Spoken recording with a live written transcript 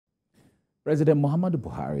President Muhammadu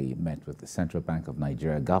Buhari met with the Central Bank of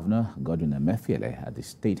Nigeria Governor Godwin Emefiele at the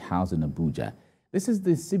State House in Abuja. This is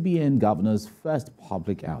the CBN governor's first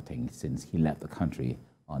public outing since he left the country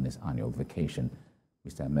on his annual vacation.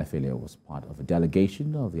 Mr. Emefiele was part of a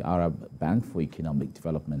delegation of the Arab Bank for Economic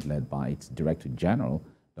Development led by its Director General,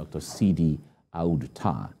 Dr. Sidi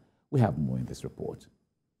Audu. We have more in this report.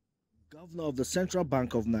 Governor of the Central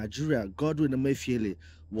Bank of Nigeria, Godwin Emefiele,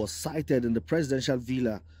 was sighted in the presidential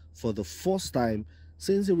villa for the first time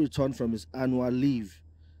since he returned from his annual leave,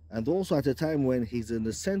 and also at a time when he's in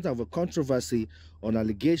the center of a controversy on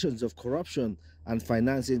allegations of corruption and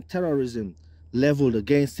financing terrorism leveled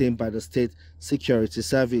against him by the State Security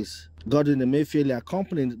Service. Godwin Emefiele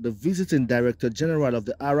accompanied the visiting Director General of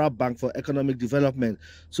the Arab Bank for Economic Development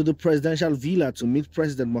to the presidential villa to meet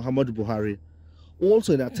President Muhammadu Buhari.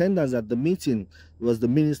 Also in attendance at the meeting was the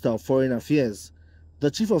Minister of Foreign Affairs, the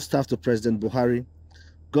Chief of Staff to President Buhari,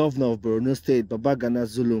 Governor of Borno State, Babagana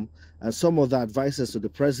Zulum, and some other advisors to the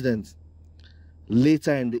President.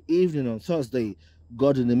 Later in the evening on Thursday,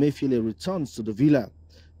 Godwin Emefiele returns to the villa,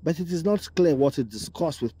 but it is not clear what he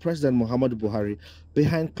discussed with President Muhammadu Buhari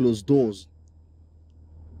behind closed doors.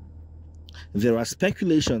 There are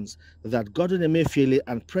speculations that Godwin Emefiele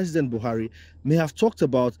and President Buhari may have talked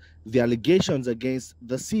about the allegations against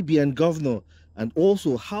the CBN governor and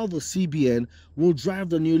also how the CBN will drive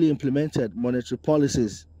the newly implemented monetary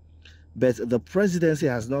policies. But the presidency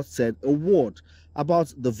has not said a word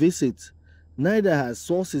about the visit. Neither has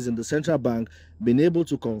sources in the central bank been able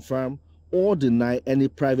to confirm or deny any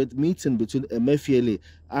private meeting between Emefiele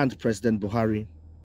and President Buhari.